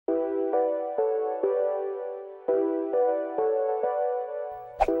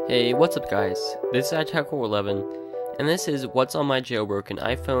Hey, what's up guys? This is iTech11, and this is what's on my jailbroken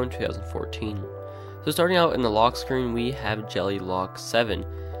iPhone 2014. So starting out in the lock screen, we have Jelly Lock 7.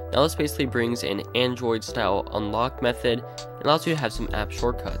 Now this basically brings an Android style unlock method and allows you to have some app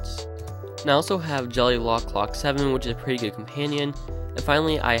shortcuts. Now I also have Jelly Lock 7, which is a pretty good companion. And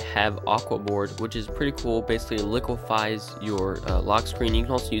finally I have Aqua Board, which is pretty cool. Basically it liquefies your lock screen. You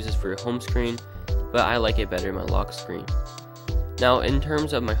can also use this for your home screen, but I like it better in my lock screen. Now in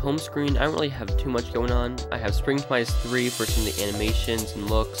terms of my home screen, I don't really have too much going on. I have Springtimize 3 for some of the animations and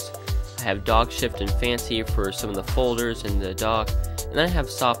looks. I have Dock Shift and Fancy for some of the folders and the dock. And then I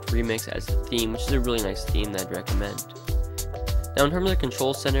have Soft Remix as the theme, which is a really nice theme that I'd recommend. Now in terms of the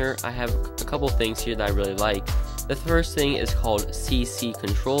control center, I have a couple things here that I really like. The first thing is called CC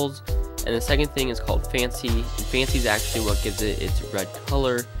Controls, and the second thing is called Fancy, and Fancy is actually what gives it its red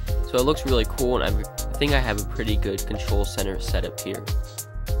color. So it looks really cool, and I think I have a pretty good control center setup here.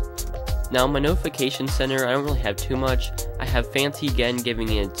 Now my notification center, I don't really have too much. I have Fancy again, giving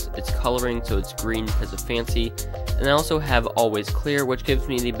it its coloring, so it's green because of Fancy. And I also have Always Clear, which gives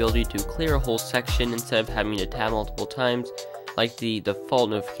me the ability to clear a whole section instead of having to tab multiple times, like the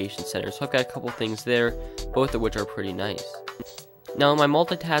default notification center. So I've got a couple things there, both of which are pretty nice. Now in my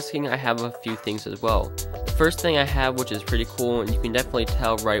multitasking, I have a few things as well. The first thing I have, which is pretty cool, and you can definitely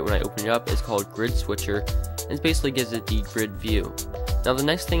tell right when I open it up, is called Grid Switcher, and it basically gives it the grid view. Now the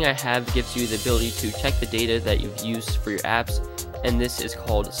next thing I have gives you the ability to check the data that you've used for your apps, and this is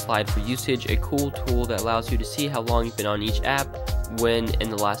called Slide for Usage, a cool tool that allows you to see how long you've been on each app, when,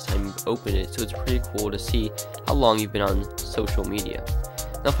 and the last time you've opened it. So it's pretty cool to see how long you've been on social media.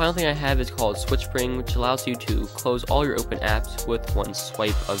 Now the final thing I have is called Switch Spring, which allows you to close all your open apps with one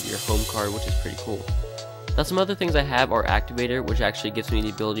swipe of your home card, which is pretty cool. Now some other things I have are Activator, which actually gives me the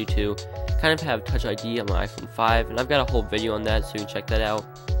ability to kind of have Touch ID on my iPhone 5, and I've got a whole video on that, so you can check that out.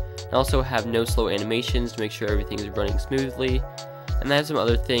 I also have No Slow Animations to make sure everything is running smoothly, and I have some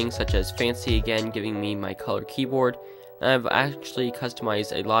other things such as Fancy, again giving me my color keyboard, and I've actually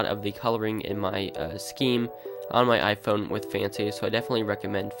customized a lot of the coloring in my scheme on my iPhone with Fancy, so I definitely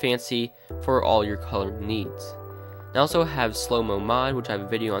recommend Fancy for all your coloring needs. I also have Slow Mo Mod, which I have a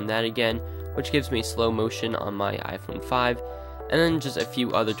video on that again, which gives me slow motion on my iPhone 5, and then just a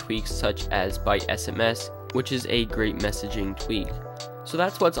few other tweaks such as biteSMS, which is a great messaging tweak. So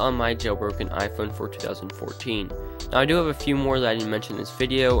that's what's on my jailbroken iPhone for 2014. Now I do have a few more that I didn't mention in this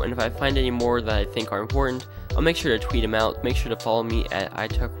video, and if I find any more that I think are important, I'll make sure to tweet them out. Make sure to follow me at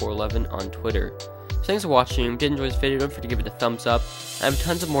iTech411 on Twitter. So thanks for watching. If you did enjoy this video, don't forget to give it a thumbs up. I have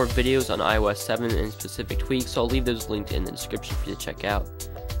tons of more videos on iOS 7 and specific tweaks, so I'll leave those linked in the description for you to check out.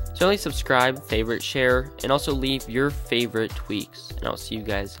 So only subscribe, favorite, share, and also leave your favorite tweaks, and I'll see you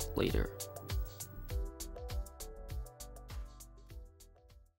guys later.